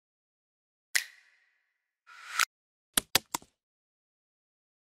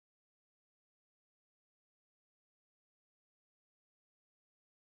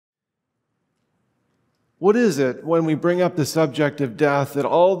What is it when we bring up the subject of death that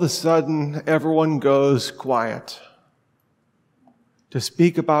all of a sudden everyone goes quiet? To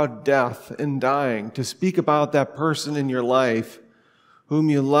speak about death and dying, to speak about that person in your life whom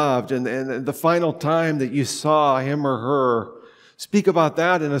you loved and the final time that you saw him or her. Speak about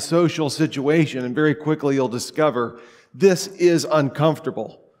that in a social situation, and very quickly you'll discover this is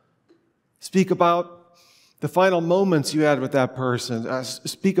uncomfortable. Speak about the final moments you had with that person.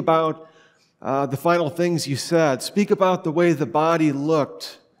 Speak about the final things you said. Speak about the way the body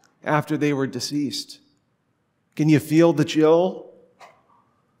looked after they were deceased. Can you feel the chill?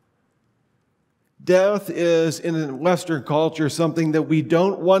 Death is, in Western culture, something that we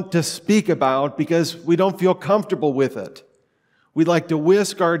don't want to speak about because we don't feel comfortable with it. We like to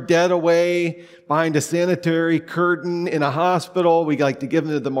whisk our dead away behind a sanitary curtain in a hospital. We like to give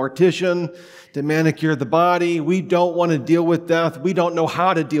them to the mortician to manicure the body. We don't want to deal with death. We don't know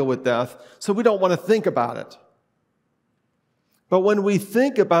how to deal with death, so we don't want to think about it. But when we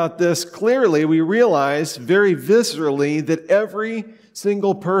think about this clearly, we realize very viscerally that every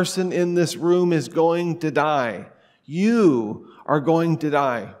single person in this room is going to die. You are going to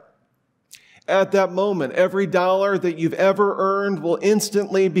die. At that moment, every dollar that you've ever earned will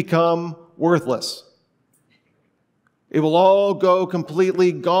instantly become worthless. It will all go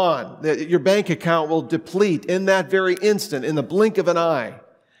completely gone. Your bank account will deplete in that very instant, in the blink of an eye.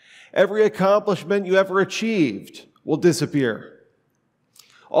 Every accomplishment you ever achieved will disappear.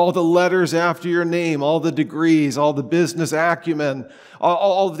 All the letters after your name, all the degrees, all the business acumen,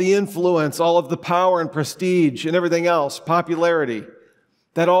 all of the influence, all of the power and prestige and everything else, popularity,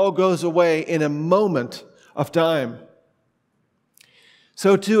 that all goes away in a moment of time.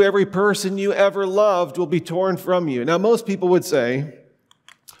 So too, every person you ever loved will be torn from you. Now, most people would say,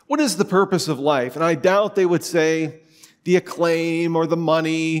 what is the purpose of life? And I doubt they would say the acclaim or the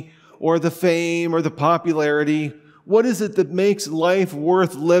money or the fame or the popularity. What is it that makes life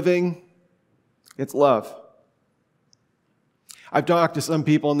worth living? It's love. I've talked to some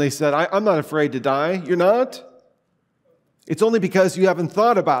people and they said, I'm not afraid to die. You're not? It's only because you haven't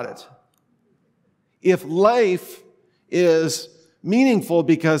thought about it. If life is meaningful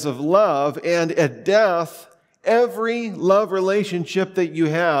because of love, and at death, every love relationship that you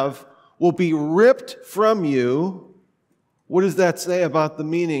have will be ripped from you, what does that say about the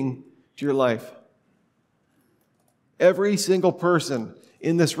meaning to your life? Every single person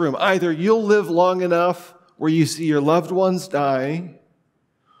in this room, either you'll live long enough where you see your loved ones die,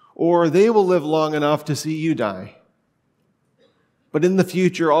 or they will live long enough to see you die. But in the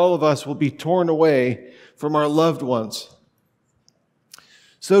future, all of us will be torn away from our loved ones.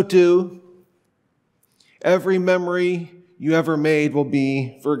 So too, every memory you ever made will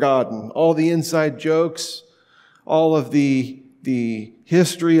be forgotten. All the inside jokes, all of the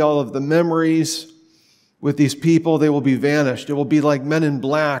history, all of the memories with these people, they will be vanished. It will be like Men in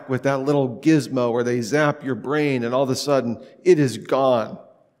Black with that little gizmo where they zap your brain and all of a sudden it is gone.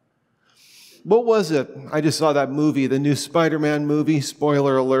 What was it? I just saw that movie, the new Spider-Man movie,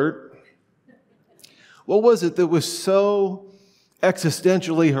 spoiler alert. What was it that was so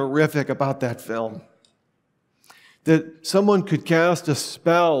existentially horrific about that film? That someone could cast a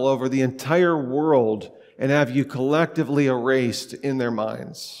spell over the entire world and have you collectively erased in their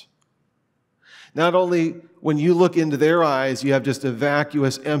minds. Not only when you look into their eyes, you have just a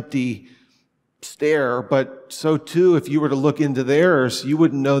vacuous, empty stare, but so too, if you were to look into theirs, you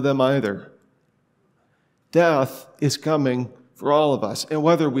wouldn't know them either. Death is coming for all of us. And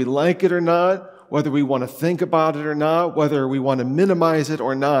whether we like it or not, whether we want to think about it or not, whether we want to minimize it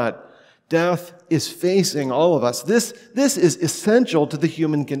or not, death is facing all of us. This is essential to the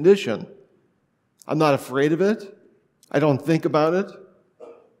human condition. I'm not afraid of it. I don't think about it.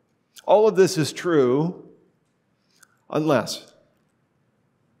 All of this is true unless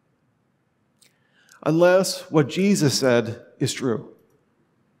what Jesus said is true.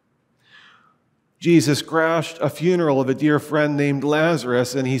 Jesus crashed a funeral of a dear friend named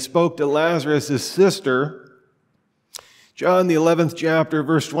Lazarus, and he spoke to Lazarus' sister. John, the 11th chapter,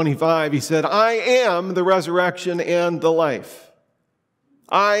 verse 25, he said, I am the resurrection and the life.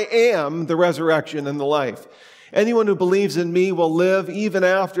 I am the resurrection and the life. Anyone who believes in me will live even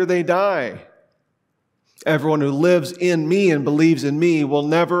after they die. Everyone who lives in me and believes in me will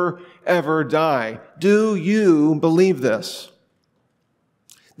never, ever die. Do you believe this?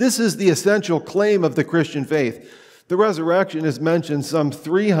 This is the essential claim of the Christian faith. The resurrection is mentioned some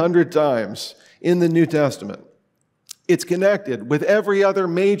 300 times in the New Testament. It's connected with every other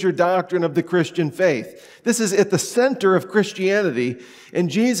major doctrine of the Christian faith. This is at the center of Christianity,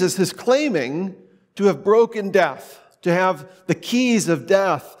 and Jesus is claiming to have broken death, to have the keys of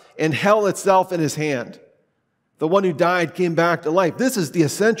death and hell itself in his hand. The one who died came back to life. This is the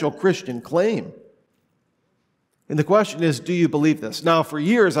essential Christian claim. And the question is, do you believe this? Now, for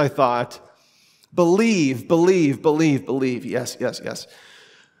years I thought, believe. Yes, yes, yes.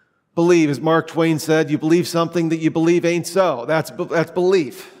 Believe, as Mark Twain said, you believe something that you believe ain't so. That's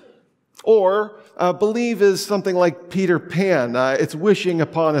belief. Or believe is something like Peter Pan. It's wishing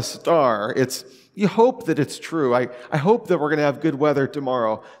upon a star. You hope that it's true. I hope that we're going to have good weather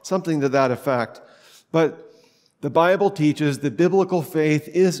tomorrow. Something to that effect. But the Bible teaches that biblical faith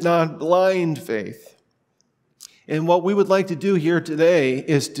is not blind faith. And what we would like to do here today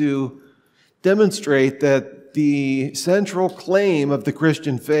is to demonstrate that the central claim of the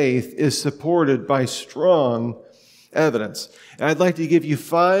Christian faith is supported by strong evidence. And I'd like to give you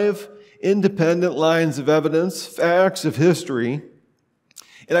 5 independent lines of evidence, facts of history.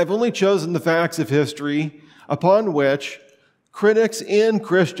 And I've only chosen the facts of history upon which critics and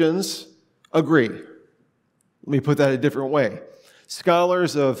Christians agree. Let me put that a different way.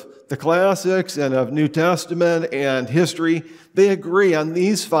 Scholars of the classics and of New Testament and history, they agree on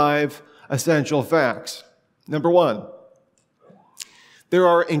these 5 essential facts. Number 1, there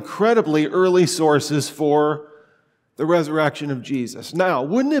are incredibly early sources for the resurrection of Jesus. Now,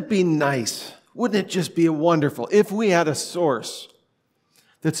 wouldn't it be nice, wouldn't it just be wonderful if we had a source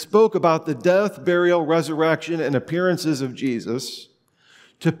that spoke about the death, burial, resurrection, and appearances of Jesus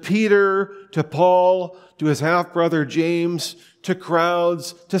to Peter, to Paul, to his half-brother James, to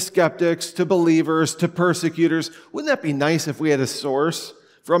crowds, to skeptics, to believers, to persecutors? Wouldn't that be nice if we had a source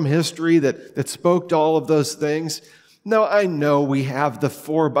from history that spoke to all of those things? Now, I know we have the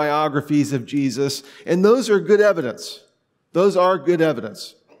 4 biographies of Jesus, and those are good evidence. Those are good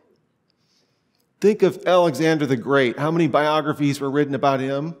evidence. Think of Alexander the Great. How many biographies were written about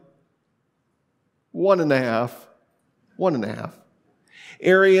him? 1.5. 1.5.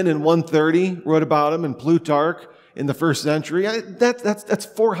 Arrian in 130 wrote about him, and Plutarch in the 1st century. That's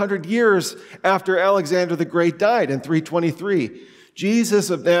 400 years after Alexander the Great died in 323. Jesus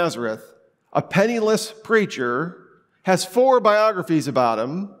of Nazareth, a penniless preacher, has 4 biographies about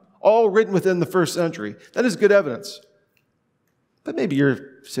him, all written within the 1st century. That is good evidence. But maybe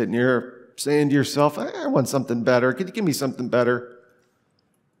you're sitting here saying to yourself, I want something better. Can you give me something better?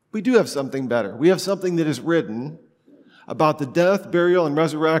 We do have something better. We have something that is written about the death, burial, and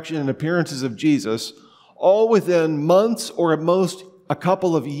resurrection and appearances of Jesus, all within months or at most a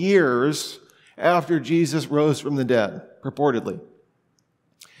couple of years after Jesus rose from the dead, purportedly.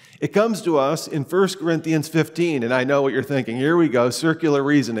 It comes to us in 1 Corinthians 15, and I know what you're thinking. Here we go, circular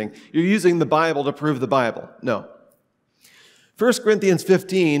reasoning. You're using the Bible to prove the Bible. No. 1 Corinthians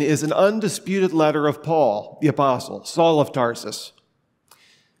 15 is an undisputed letter of Paul, the apostle, Saul of Tarsus.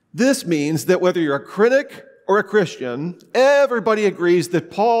 This means that whether you're a critic or a Christian, everybody agrees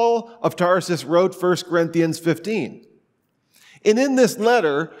that Paul of Tarsus wrote 1 Corinthians 15. And in this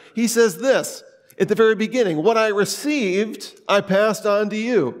letter, he says this at the very beginning, what I received, I passed on to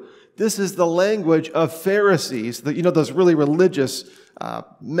you. This is the language of Pharisees, those really religious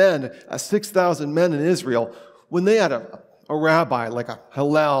men, 6,000 men in Israel. When they had a rabbi like a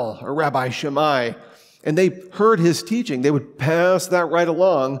Hillel or Rabbi Shammai, and they heard his teaching, they would pass that right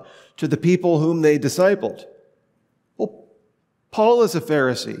along to the people whom they discipled. Well, Paul is a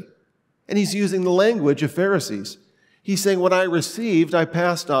Pharisee, and he's using the language of Pharisees. He's saying, what I received, I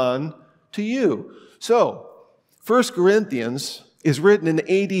passed on to you. So, 1 Corinthians is written in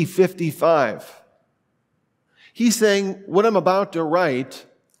AD 55. He's saying, what I'm about to write,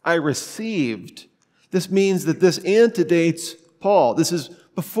 I received. This means that this antedates Paul. This is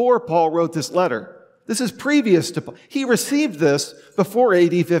before Paul wrote this letter. This is previous to Paul. He received this before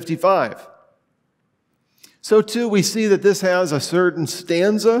AD 55. So too, we see that this has a certain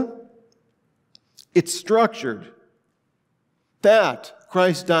stanza. It's structured. That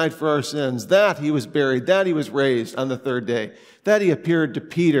Christ died for our sins, that he was buried, that he was raised on the 3rd day, that he appeared to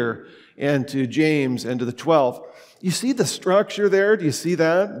Peter and to James and to the 12. You see the structure there? Do you see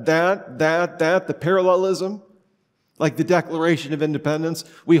that? The parallelism? Like the Declaration of Independence.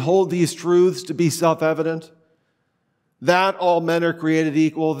 We hold these truths to be self-evident. That all men are created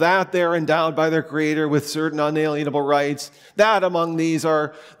equal. That they're endowed by their Creator with certain unalienable rights. That among these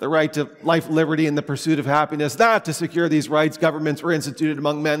are the right to life, liberty, and the pursuit of happiness. That to secure these rights, governments were instituted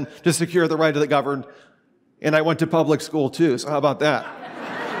among men to secure the right of the governed. And I went to public school too, so how about that?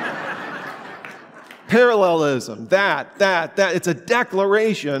 Parallelism, that. It's a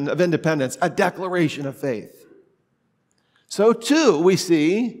declaration of independence, a declaration of faith. So too, we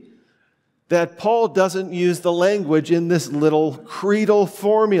see that Paul doesn't use the language in this little creedal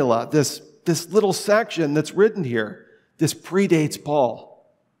formula, this little section that's written here. This predates Paul.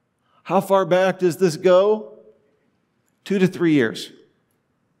 How far back does this go? 2 to 3 years.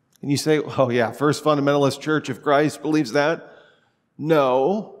 And you say, oh yeah, First Fundamentalist Church of Christ believes that?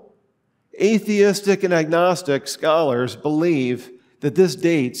 No. Atheistic and agnostic scholars believe that this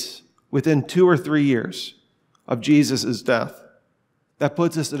dates within 2 or 3 years of Jesus' death. That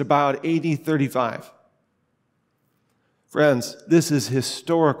puts us at about AD 35. Friends, this is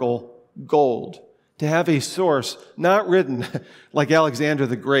historical gold. To have a source not written like Alexander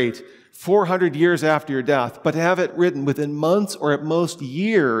the Great 400 years after your death, but to have it written within months or at most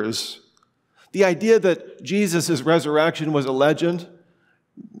years. The idea that Jesus' resurrection was a legend,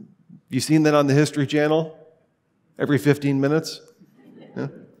 you seen that on the History Channel every 15 minutes? Yeah.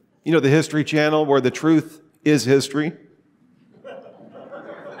 You know the History Channel where the truth is history?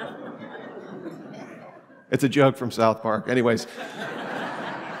 It's a joke from South Park. Anyways,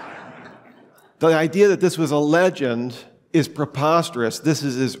 the idea that this was a legend is preposterous. This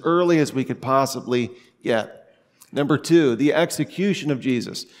is as early as we could possibly get. Number 2, the execution of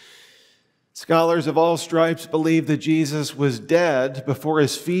Jesus. Scholars of all stripes believe that Jesus was dead before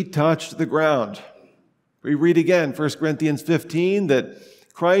his feet touched the ground. We read again, 1 Corinthians 15, that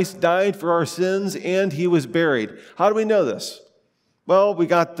Christ died for our sins and he was buried. How do we know this? Well, we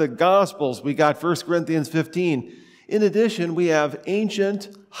got the Gospels, we got 1 Corinthians 15. In addition, we have ancient,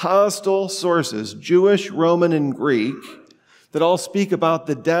 hostile sources, Jewish, Roman, and Greek, that all speak about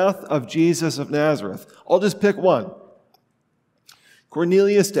the death of Jesus of Nazareth. I'll just pick one.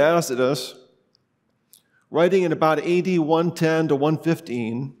 Cornelius Tacitus, writing in about AD 110 to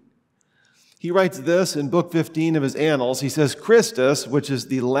 115, he writes this in Book 15 of his Annals. He says, Christus, which is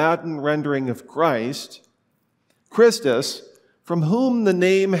the Latin rendering of Christ, Christus, from whom the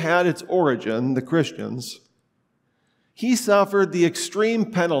name had its origin, the Christians, he suffered the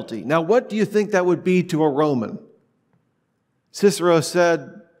extreme penalty. Now, what do you think that would be to a Roman? Cicero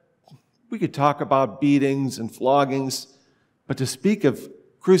said, we could talk about beatings and floggings, but to speak of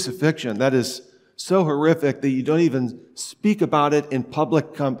crucifixion, that is so horrific that you don't even speak about it in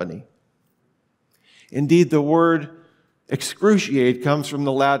public company. Indeed, the word excruciate comes from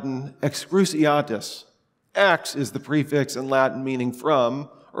the Latin excruciatus. Ex is the prefix in Latin meaning from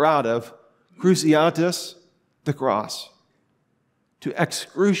or out of. Cruciatus, the cross. To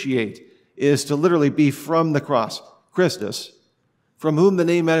excruciate is to literally be from the cross. Christus, from whom the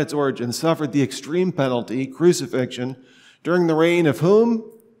name had its origin, suffered the extreme penalty, crucifixion, during the reign of whom?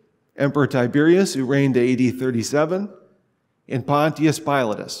 Emperor Tiberius, who reigned to AD 37, and Pontius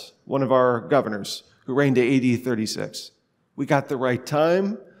Pilatus, one of our governors, who reigned to AD 36. We got the right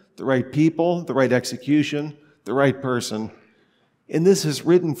time, the right people, the right execution, the right person. And this is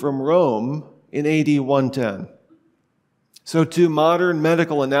written from Rome in AD 110. So too, modern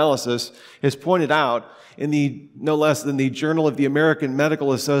medical analysis is pointed out in the, no less than the Journal of the American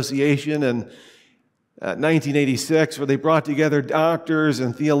Medical Association in 1986, where they brought together doctors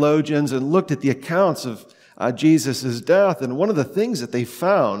and theologians and looked at the accounts of Jesus' death. And one of the things that they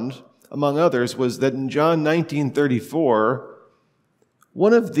found, among others, was that in John 19:34,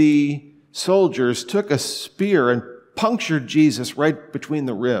 one of the soldiers took a spear and punctured Jesus right between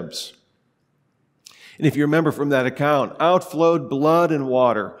the ribs. And if you remember from that account, out flowed blood and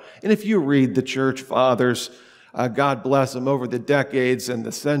water. And if you read the church fathers, God bless them, over the decades and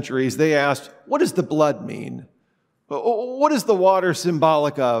the centuries, they asked, what does the blood mean? What is the water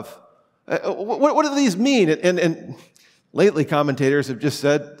symbolic of? What do these mean? And lately commentators have just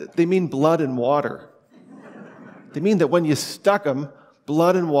said that they mean blood and water. They mean that when you stuck them,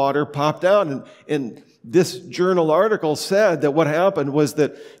 blood and water popped out. And this journal article said that what happened was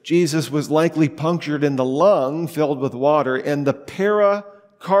that Jesus was likely punctured in the lung filled with water, and the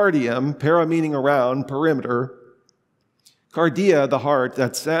pericardium, para meaning around, perimeter, cardia, the heart,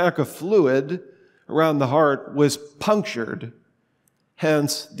 that sac of fluid around the heart was punctured.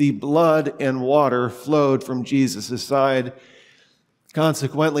 Hence, the blood and water flowed from Jesus' side.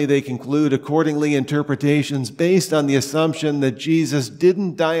 Consequently, they conclude, accordingly, interpretations based on the assumption that Jesus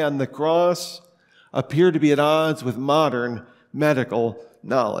didn't die on the cross appear to be at odds with modern medical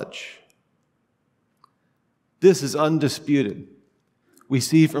knowledge. This is undisputed. We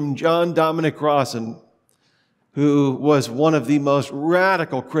see from John Dominic Crossan, who was one of the most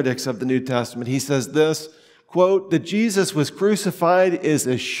radical critics of the New Testament. He says this, quote, that Jesus was crucified is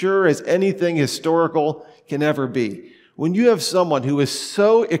as sure as anything historical can ever be. When you have someone who is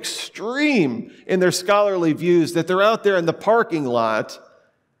so extreme in their scholarly views that they're out there in the parking lot,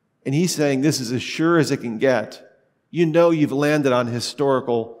 and he's saying this is as sure as it can get, you know you've landed on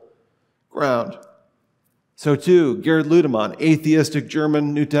historical ground. So too, Gerhard Ludemann, atheistic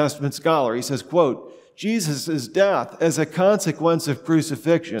German New Testament scholar, he says, quote, Jesus' death as a consequence of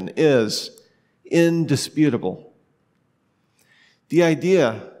crucifixion is indisputable. The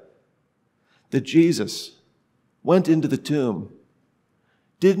idea that Jesus went into the tomb,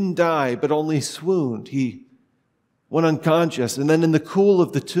 didn't die, but only swooned. He went unconscious, and then in the cool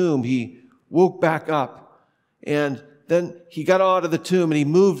of the tomb, he woke back up, and then he got out of the tomb, and he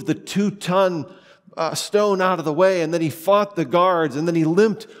moved the 2-ton stone out of the way, and then he fought the guards, and then he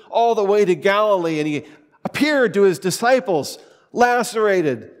limped all the way to Galilee, and he appeared to his disciples,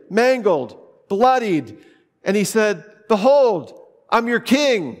 lacerated, mangled, bloodied, and he said, "Behold, I'm your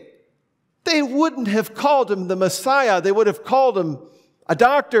king." They wouldn't have called him the Messiah. They would have called him a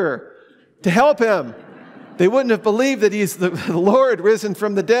doctor to help him. They wouldn't have believed that he's the Lord risen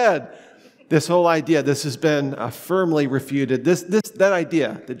from the dead. This whole idea, this has been firmly refuted. That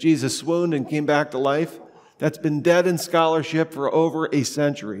idea that Jesus swooned and came back to life, that's been dead in scholarship for over a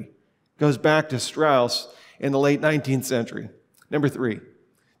century. Goes back to Strauss in the late 19th century. Number 3,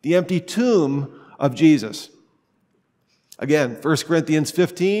 the empty tomb of Jesus. Again, 1 Corinthians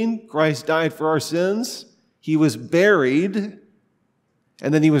 15, Christ died for our sins. He was buried,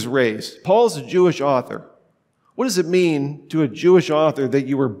 and then he was raised. Paul's a Jewish author. What does it mean to a Jewish author that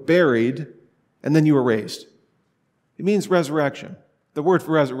you were buried and then you were raised? It means resurrection. The word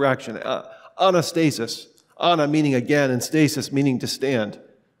for resurrection, anastasis. Ana meaning again, and stasis meaning to stand.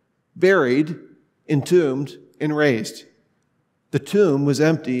 Buried, entombed, and raised. The tomb was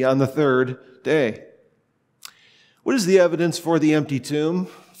empty on the 3rd day. What is the evidence for the empty tomb?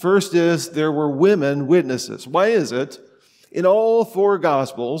 First is there were women witnesses. Why is it in all 4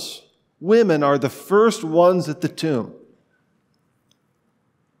 Gospels, women are the first ones at the tomb?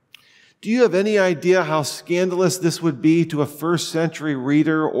 Do you have any idea how scandalous this would be to a first century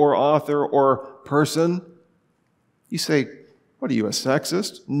reader or author or person? You say, what are you, a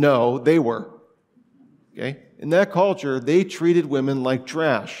sexist? No, they were. Okay? In that culture, they treated women like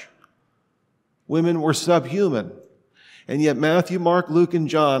trash. Women were subhuman. And yet Matthew, Mark, Luke, and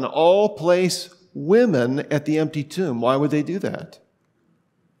John all place women at the empty tomb. Why would they do that?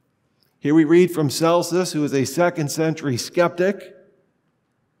 Here we read from Celsus, who is a 2nd century skeptic.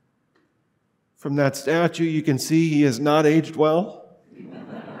 From that statue, you can see he has not aged well.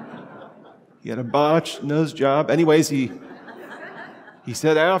 He had a botched nose job. Anyways, he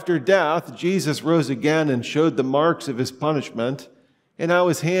said after death, Jesus rose again and showed the marks of his punishment and how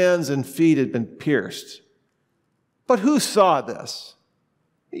his hands and feet had been pierced. But who saw this?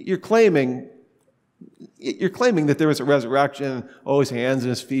 You're claiming that there was a resurrection. Oh, his hands and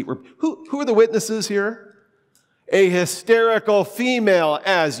his feet were... Who are the witnesses here? A hysterical female,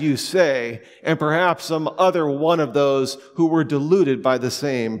 as you say, and perhaps some other one of those who were deluded by the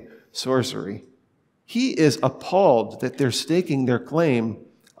same sorcery. He is appalled that they're staking their claim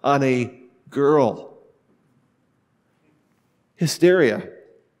on a girl. Hysteria.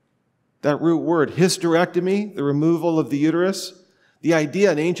 That root word, hysterectomy, the removal of the uterus. The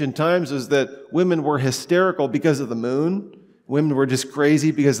idea in ancient times is that women were hysterical because of the moon. Women were just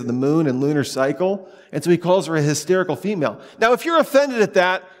crazy because of the moon and lunar cycle. And so he calls her a hysterical female. Now, if you're offended at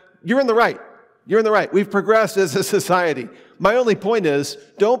that, you're in the right. You're in the right. We've progressed as a society. My only point is,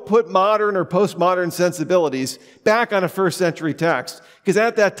 don't put modern or postmodern sensibilities back on a first century text. Because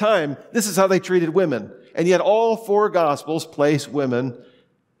at that time, this is how they treated women. And yet all 4 Gospels place women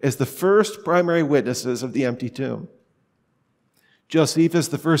as the first primary witnesses of the empty tomb. Josephus,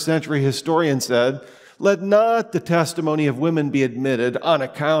 the first century historian, said, "Let not the testimony of women be admitted on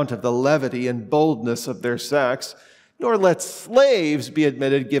account of the levity and boldness of their sex, nor let slaves be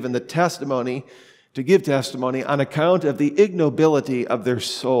admitted given the testimony, to give testimony on account of the ignobility of their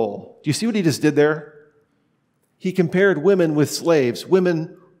soul." Do you see what he just did there? He compared women with slaves.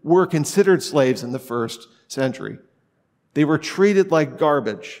 Women were considered slaves in the first century. They were treated like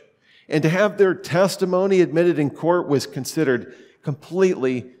garbage. And to have their testimony admitted in court was considered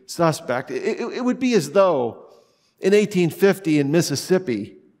completely suspect. It would be as though in 1850 in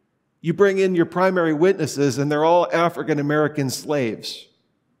Mississippi, you bring in your primary witnesses and they're all African-American slaves.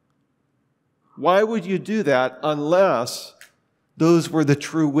 Why would you do that unless those were the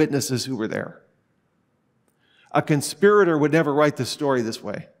true witnesses who were there? A conspirator would never write the story this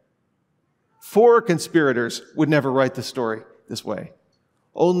way. 4 conspirators would never write the story this way.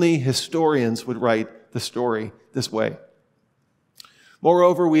 Only historians would write the story this way.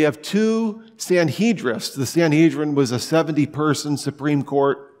 Moreover, we have 2 Sanhedrists. The Sanhedrin was a 70-person Supreme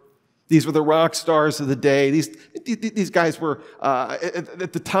Court. These were the rock stars of the day. These guys were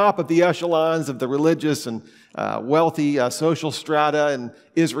at the top of the echelons of the religious and wealthy social strata in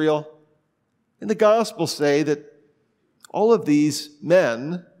Israel. And the Gospels say that all of these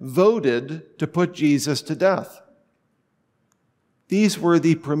men voted to put Jesus to death. These were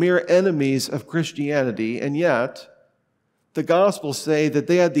the premier enemies of Christianity, and yet the Gospels say that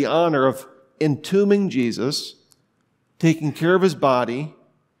they had the honor of entombing Jesus, taking care of his body,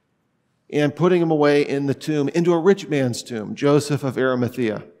 and putting him away in the tomb, into a rich man's tomb, Joseph of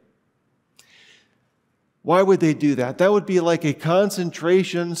Arimathea. Why would they do that? That would be like a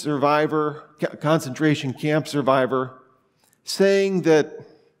concentration camp survivor, saying that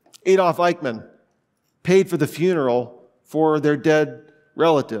Adolf Eichmann paid for the funeral for their dead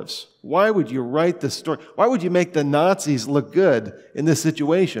relatives. Why would you write this story? Why would you make the Nazis look good in this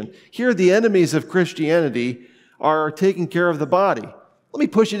situation? Here, the enemies of Christianity are taking care of the body. Let me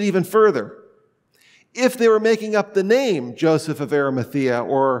push it even further. If they were making up the name Joseph of Arimathea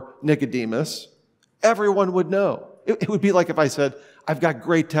or Nicodemus, everyone would know. It would be like if I said, I've got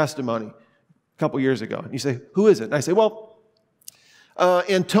great testimony a couple years ago. And you say, who is it? And I say, well,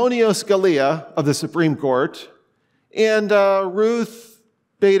 Antonio Scalia of the Supreme Court and Ruth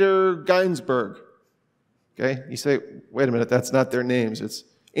Bader Ginsburg. Okay? You say, wait a minute, that's not their names. It's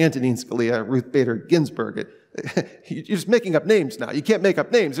Antonin Scalia, Ruth Bader Ginsburg. You're just making up names now. You can't make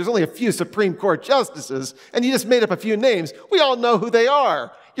up names. There's only a few Supreme Court justices, and you just made up a few names. We all know who they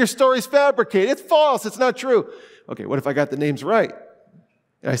are. Your story's fabricated. It's false. It's not true. Okay, what if I got the names right?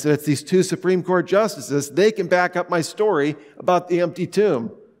 And I said, it's these two Supreme Court justices. They can back up my story about the empty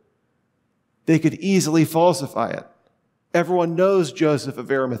tomb. They could easily falsify it. Everyone knows Joseph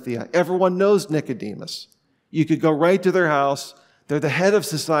of Arimathea. Everyone knows Nicodemus. You could go right to their house. They're the head of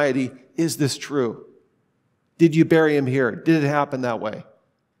society. Is this true? Did you bury him here? Did it happen that way?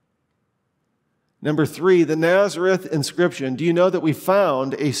 Number 3, the Nazareth inscription. Do you know that we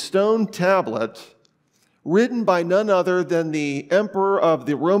found a stone tablet written by none other than the emperor of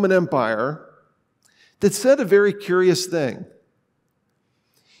the Roman Empire that said a very curious thing?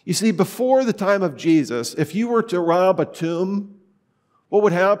 You see, before the time of Jesus, if you were to rob a tomb, what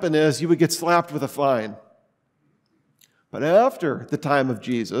would happen is you would get slapped with a fine. But after the time of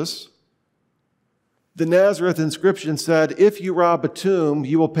Jesus, the Nazareth inscription said, if you rob a tomb,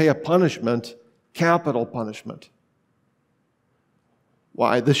 you will pay a punishment, capital punishment.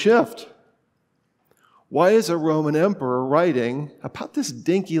 Why the shift? Why is a Roman emperor writing about this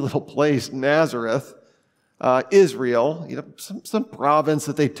dinky little place, Nazareth, Israel, some province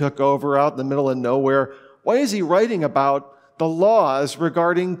that they took over out in the middle of nowhere? Why is he writing about the laws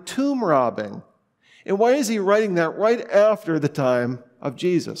regarding tomb robbing? And why is he writing that right after the time of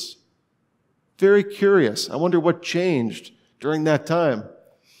Jesus? Very curious. I wonder what changed during that time.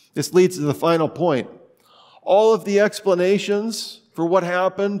 This leads to the final point. All of the explanations for what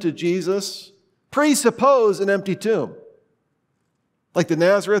happened to Jesus presuppose an empty tomb. Like the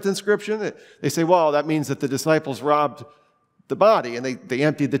Nazareth inscription, they say, well, that means that the disciples robbed the body and they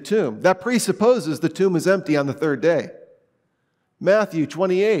emptied the tomb. That presupposes the tomb is empty on the third day. Matthew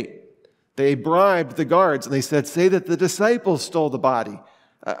 28, they bribed the guards and they said, say that the disciples stole the body.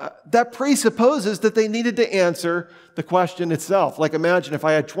 That presupposes that they needed to answer the question itself. Like imagine if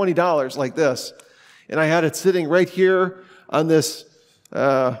I had $20 like this, and I had it sitting right here on this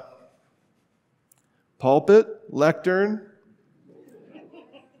pulpit, lectern,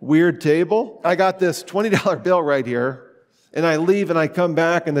 weird table. I got this $20 bill right here, and I leave and I come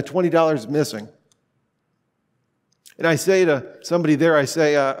back and the $20 is missing. And I say to somebody there, I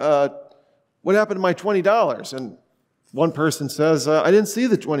say, what happened to my $20? And one person says, I didn't see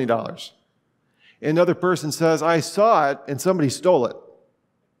the $20. Another person says, I saw it and somebody stole it.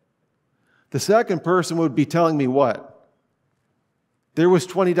 The second person would be telling me what? There was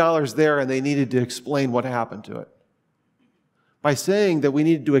 $20 there and they needed to explain what happened to it. By saying that we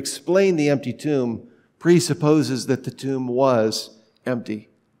needed to explain the empty tomb presupposes that the tomb was empty.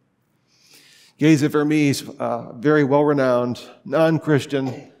 Geza Vermes, very well-renowned,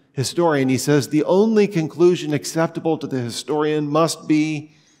 non-Christian historian, he says, the only conclusion acceptable to the historian must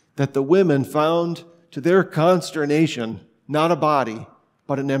be that the women found to their consternation not a body,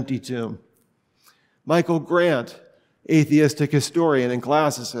 but an empty tomb. Michael Grant, atheistic historian and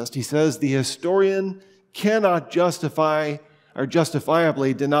classicist, he says the historian cannot justify or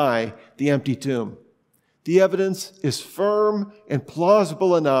justifiably deny the empty tomb. The evidence is firm and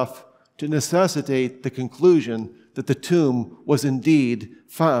plausible enough to necessitate the conclusion that the tomb was indeed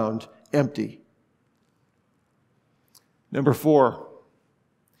found empty. Number 4,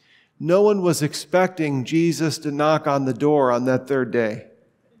 no one was expecting Jesus to knock on the door on that third day.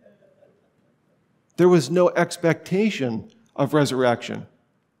 There was no expectation of resurrection.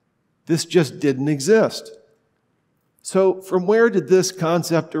 This just didn't exist. So from where did this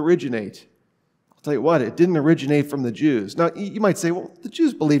concept originate? I'll tell you what, it didn't originate from the Jews. Now, you might say, well, the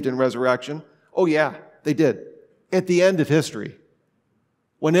Jews believed in resurrection. Oh yeah, they did. At the end of history.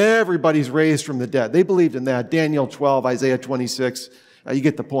 when everybody's raised from the dead. They believed in that. Daniel 12, Isaiah 26, you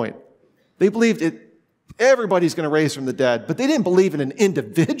get the point. They believed everybody's going to raise from the dead, but they didn't believe in an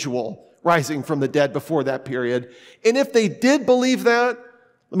individual rising from the dead before that period. And if they did believe that,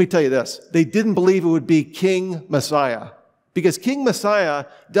 let me tell you this, they didn't believe it would be King Messiah. Because King Messiah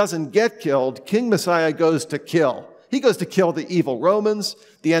doesn't get killed. King Messiah goes to kill. He goes to kill the evil Romans,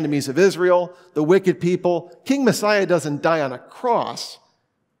 the enemies of Israel, the wicked people. King Messiah doesn't die on a cross.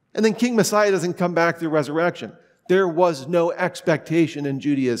 And then King Messiah doesn't come back through resurrection. There was no expectation in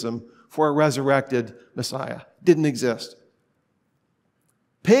Judaism for a resurrected Messiah. Didn't exist.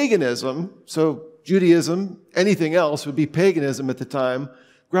 Paganism, so Judaism, anything else would be paganism at the time.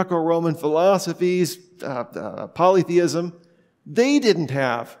 Greco-Roman philosophies, polytheism, they didn't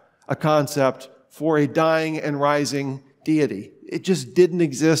have a concept for a dying and rising deity. It just didn't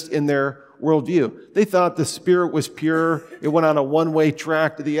exist in their worldview. They thought the spirit was pure. It went on a one-way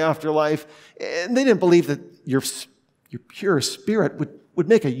track to the afterlife. And they didn't believe that your pure spirit would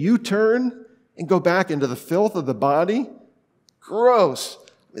make a U-turn and go back into the filth of the body. Gross.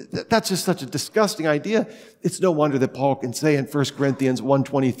 That's just such a disgusting idea. It's no wonder that Paul can say in 1 Corinthians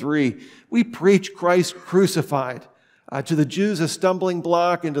 1:23, we preach Christ crucified, to the Jews a stumbling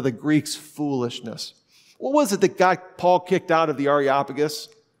block, and to the Greeks foolishness. What was it that got Paul kicked out of the Areopagus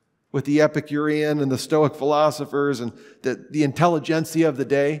with the Epicurean and the Stoic philosophers and the intelligentsia of the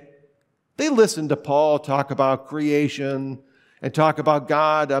day? They listened to Paul talk about creation and talk about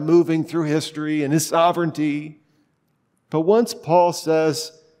God moving through history and his sovereignty. But once Paul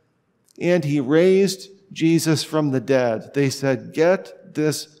says, and he raised Jesus from the dead, they said, get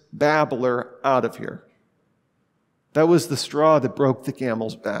this babbler out of here. That was the straw that broke the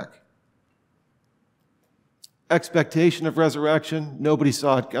camel's back. Expectation of resurrection, nobody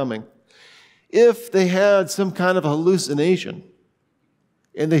saw it coming. If they had some kind of hallucination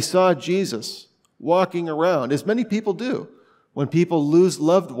and they saw Jesus walking around, as many people do, when people lose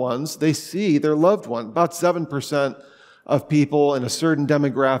loved ones, they see their loved one. About 7% of people in a certain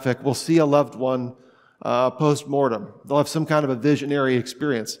demographic will see a loved one post-mortem. They'll have some kind of a visionary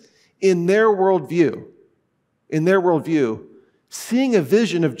experience. In their worldview, seeing a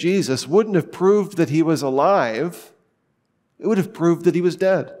vision of Jesus wouldn't have proved that he was alive. It would have proved that he was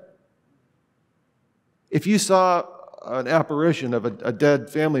dead. If you saw an apparition of a dead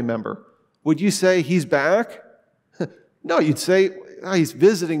family member, would you say he's back? No, you'd say, oh, he's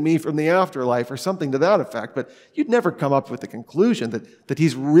visiting me from the afterlife or something to that effect. But you'd never come up with the conclusion that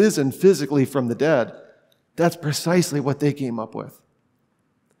he's risen physically from the dead. That's precisely what they came up with.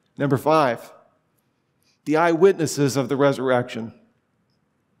 Number 5, the eyewitnesses of the resurrection.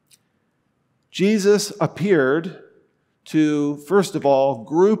 Jesus appeared to, first of all,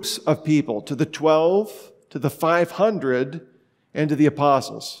 groups of people, to the 12, to the 500, and to the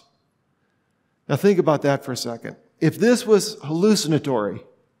apostles. Now think about that for a second. If this was hallucinatory,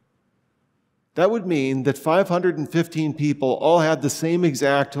 that would mean that 515 people all had the same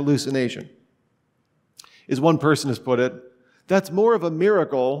exact hallucination. As one person has put it, that's more of a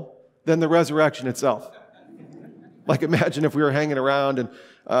miracle than the resurrection itself. Like imagine if we were hanging around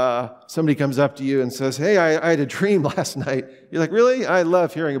and somebody comes up to you and says, hey, I had a dream last night. You're like, really? I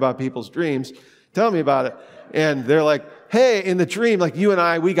love hearing about people's dreams. Tell me about it. And they're like, hey, in the dream, like you and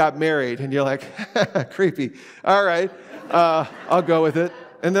I, we got married. And you're like, creepy. All right, I'll go with it.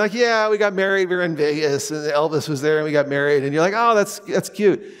 And they're like, yeah, we got married. We were in Vegas and Elvis was there and we got married. And you're like, oh, that's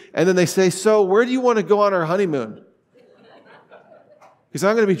cute. And then they say, so where do you want to go on our honeymoon? Because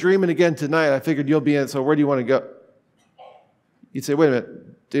I'm going to be dreaming again tonight. I figured you'll be in, so where do you want to go? You'd say, wait a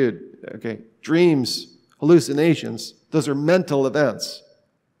minute, dude, okay, dreams, hallucinations, those are mental events.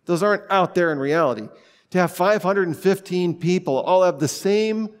 Those aren't out there in reality. To have 515 people all have the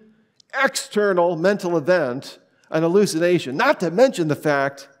same external mental event, an hallucination, not to mention the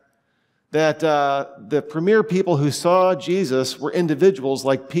fact that the premier people who saw Jesus were individuals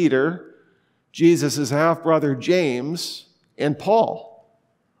like Peter, Jesus' half-brother James, and Paul,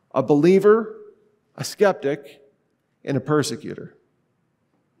 a believer, a skeptic, and a persecutor.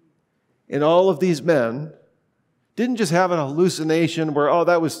 And all of these men didn't just have an hallucination where, oh,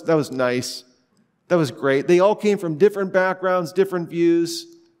 that was nice. That was great. They all came from different backgrounds, different views,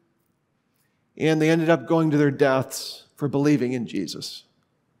 and they ended up going to their deaths for believing in Jesus.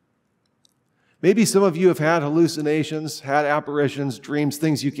 Maybe some of you have had hallucinations, had apparitions, dreams,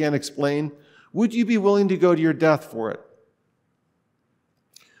 things you can't explain. Would you be willing to go to your death for it?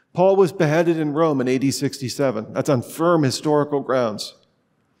 Paul was beheaded in Rome in AD 67. That's on firm historical grounds.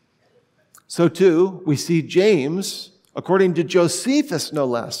 So too, we see James, according to Josephus no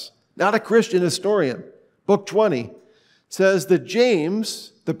less, not a Christian historian, Book 20, says that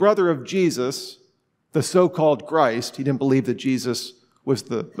James, the brother of Jesus, the so-called Christ, he didn't believe that Jesus was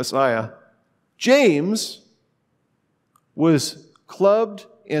the Messiah, James was clubbed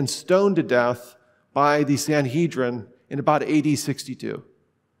and stoned to death by the Sanhedrin in about AD 62.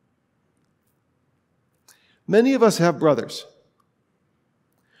 Many of us have brothers.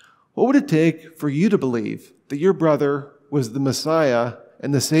 What would it take for you to believe that your brother was the Messiah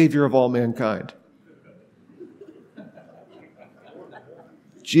and the Savior of all mankind?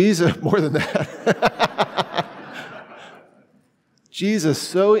 Jesus, more than that. Jesus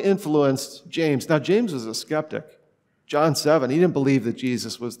so influenced James. Now, James was a skeptic. John 7, he didn't believe that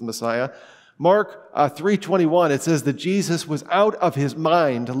Jesus was the Messiah. Mark 3:21, it says that Jesus was out of his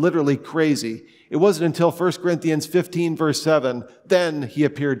mind, literally crazy. It wasn't until 1 Corinthians 15, verse 7, then he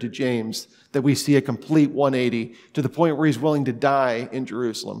appeared to James, that we see a complete 180 to the point where he's willing to die in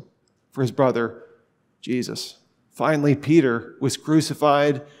Jerusalem for his brother Jesus. Finally, Peter was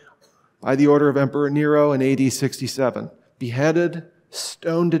crucified by the order of Emperor Nero in AD 67, beheaded,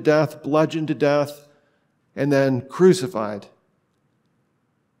 stoned to death, bludgeoned to death, and then crucified.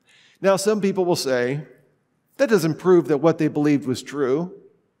 Now, some people will say, that doesn't prove that what they believed was true.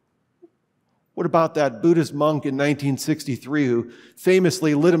 What about that Buddhist monk in 1963 who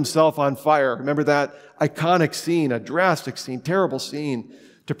famously lit himself on fire? Remember that iconic scene, a drastic scene, terrible scene,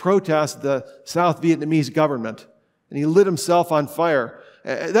 to protest the South Vietnamese government. And he lit himself on fire.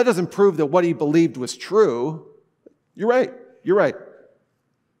 That doesn't prove that what he believed was true. You're right.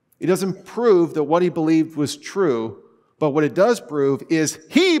 It doesn't prove that what he believed was true, but what it does prove is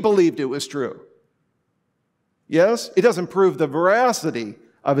he believed it was true. Yes? It doesn't prove the veracity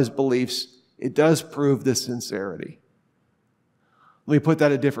of his beliefs. It does prove the sincerity. Let me put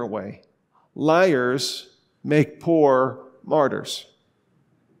that a different way. Liars make poor martyrs.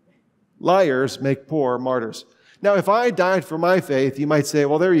 Liars make poor martyrs. Now, if I died for my faith, you might say,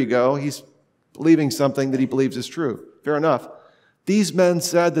 well, there you go. He's believing something that he believes is true. Fair enough. These men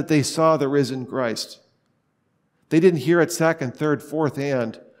said that they saw the risen Christ. They didn't hear it second, third, fourth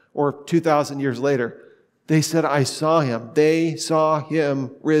hand, or 2,000 years later. They said, I saw him. They saw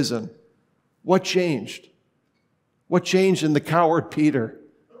him risen. What changed? What changed in the coward Peter,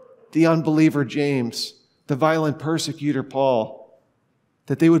 the unbeliever James, the violent persecutor Paul,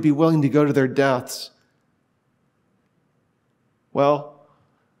 that they would be willing to go to their deaths? Well,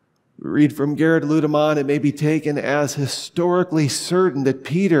 we read from Gerhard Ludemann, it may be taken as historically certain that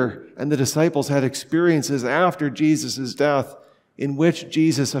Peter and the disciples had experiences after Jesus' death in which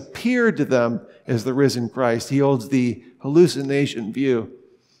Jesus appeared to them as the risen Christ. He holds the hallucination view.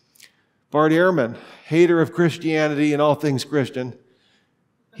 Bart Ehrman, hater of Christianity and all things Christian,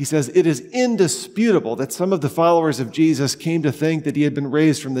 he says, it is indisputable that some of the followers of Jesus came to think that he had been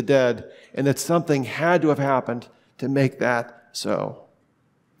raised from the dead and that something had to have happened to make that so.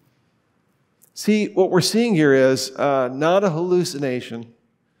 See, what we're seeing here is not a hallucination,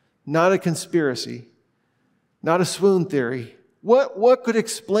 not a conspiracy, not a swoon theory. What could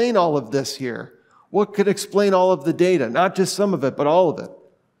explain all of this here? What could explain all of the data? Not just some of it, but all of it.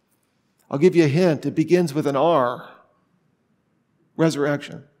 I'll give you a hint. It begins with an R.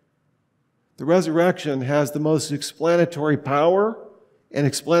 Resurrection. The resurrection has the most explanatory power and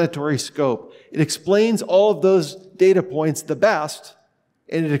explanatory scope. It explains all of those data points the best,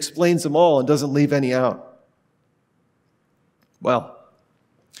 and it explains them all and doesn't leave any out. Well,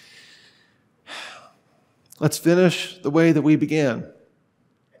 let's finish the way that we began.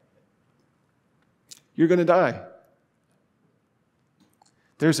 You're going to die.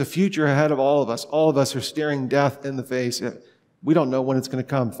 There's a future ahead of all of us. All of us are staring death in the face. We don't know when it's going to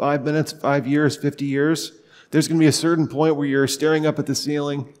come. 5 minutes, 5 years, 50 years. There's going to be a certain point where you're staring up at the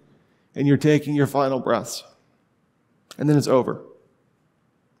ceiling and you're taking your final breaths. And then it's over.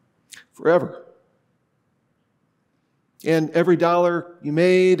 Forever. And every dollar you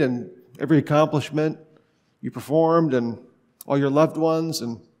made and every accomplishment you performed and all your loved ones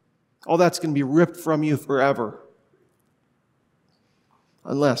and all that's going to be ripped from you forever.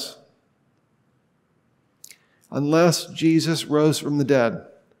 Unless Jesus rose from the dead.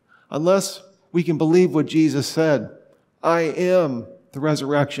 Unless we can believe what Jesus said. I am the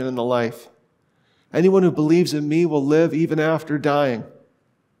resurrection and the life. Anyone who believes in me will live even after dying.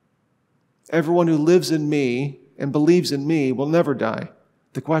 Everyone who lives in me and believes in me will never die.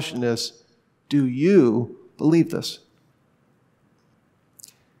 The question is, do you believe this?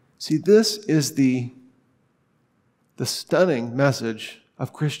 See, this is the stunning message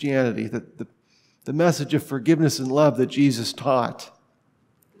of Christianity, the message of forgiveness and love that Jesus taught.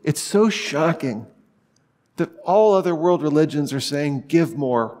 It's so shocking that all other world religions are saying, give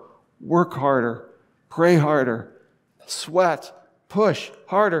more, work harder, pray harder, sweat, push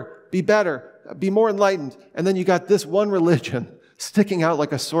harder, be better, be more enlightened. And then you got this one religion sticking out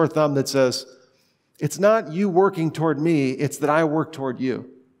like a sore thumb that says, it's not you working toward me, it's that I work toward you.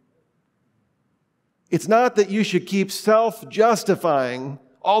 It's not that you should keep self-justifying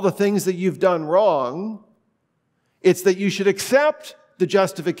all the things that you've done wrong. It's that you should accept the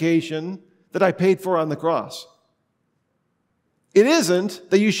justification that I paid for on the cross. It isn't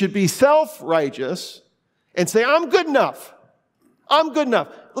that you should be self-righteous and say, I'm good enough. I'm good enough.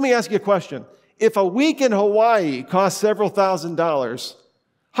 Let me ask you a question. If a week in Hawaii costs several $1,000s,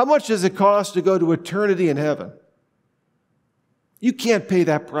 how much does it cost to go to eternity in heaven? You can't pay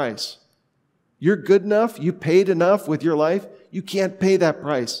that price. You're good enough. You paid enough with your life. You can't pay that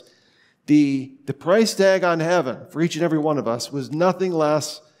price. The price tag on heaven for each and every one of us was nothing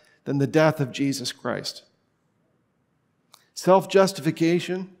less than the death of Jesus Christ.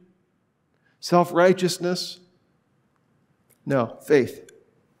 Self-justification, self-righteousness, no, faith.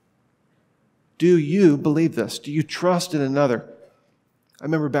 Do you believe this? Do you trust in another? I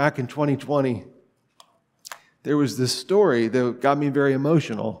remember back in 2020, there was this story that got me very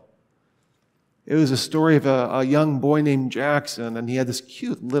emotional. It was a story of a young boy named Jackson, and he had this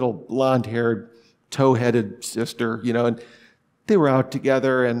cute little blonde-haired, tow-headed sister, and they were out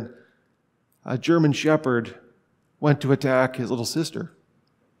together, and a German shepherd went to attack his little sister.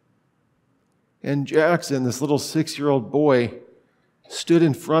 And Jackson, this little 6-year-old boy, stood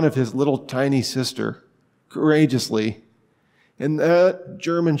in front of his little tiny sister courageously, and that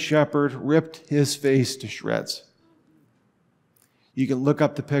German shepherd ripped his face to shreds. You can look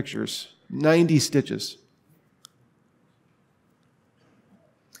up the pictures. 90 stitches.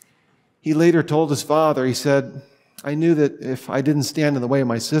 He later told his father, he said, I knew that if I didn't stand in the way of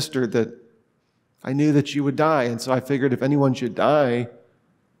my sister, that I knew that she would die. And so I figured if anyone should die,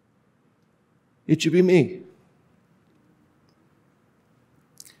 it should be me.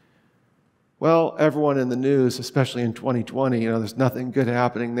 Well, everyone in the news, especially in 2020, there's nothing good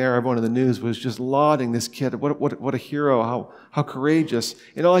happening there. Everyone in the news was just lauding this kid. What a hero, how courageous.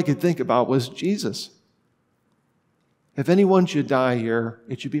 And all I could think about was Jesus. If anyone should die here,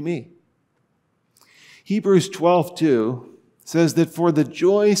 it should be me. Hebrews 12:2 says that for the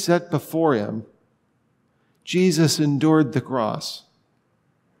joy set before him, Jesus endured the cross.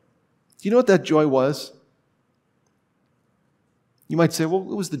 Do you know what that joy was? You might say, well,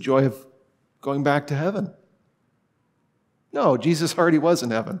 it was the joy of going back to heaven. No, Jesus already was in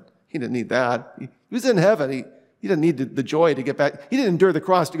heaven. He didn't need that. He was in heaven. He didn't need the joy to get back. He didn't endure the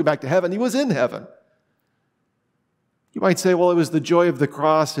cross to go back to heaven. He was in heaven. You might say, well, it was the joy of the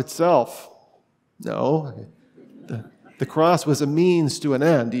cross itself. No, the cross was a means to an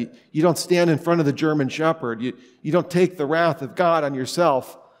end. You don't stand in front of the German shepherd. You don't take the wrath of God on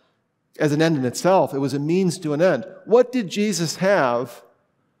yourself as an end in itself. It was a means to an end. What did Jesus have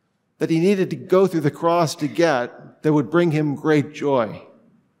that he needed to go through the cross to get that would bring him great joy?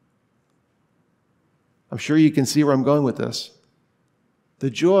 I'm sure you can see where I'm going with this. The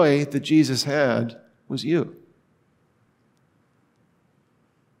joy that Jesus had was you.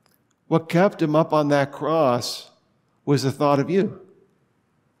 What kept him up on that cross was the thought of you.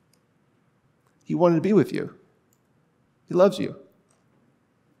 He wanted to be with you. He loves you.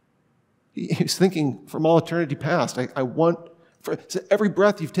 He's thinking from all eternity past, I want, for every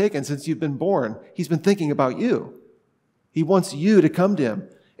breath you've taken since you've been born, he's been thinking about you. He wants you to come to him.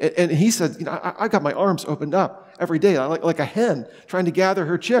 And he said, I got my arms opened up every day, like a hen trying to gather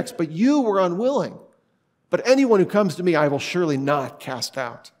her chicks, but you were unwilling. But anyone who comes to me, I will surely not cast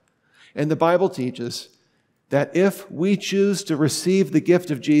out. And the Bible teaches that if we choose to receive the gift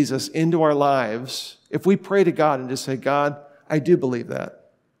of Jesus into our lives, if we pray to God and just say, God, I do believe that.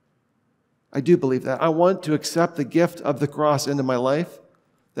 I do believe that. I want to accept the gift of the cross into my life.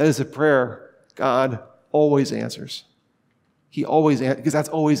 That is a prayer God always answers. He always answers, because that's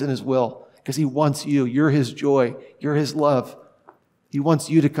always in his will, because he wants you. You're his joy. You're his love. He wants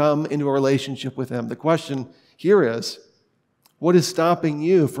you to come into a relationship with him. The question here is, what is stopping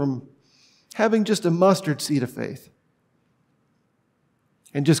you from having just a mustard seed of faith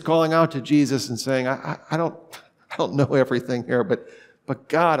and just calling out to Jesus and saying, I don't know everything here, but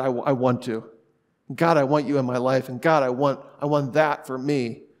God, I want to. God, I want you in my life. And God, I want that for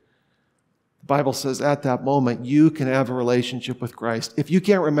me. The Bible says at that moment, you can have a relationship with Christ. If you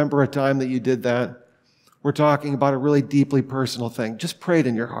can't remember a time that you did that, we're talking about a really deeply personal thing. Just pray it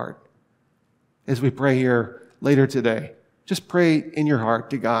in your heart as we pray here later today. Just pray in your heart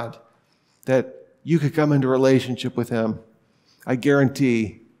to God that you could come into a relationship with him. I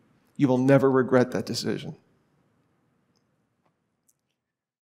guarantee you will never regret that decision.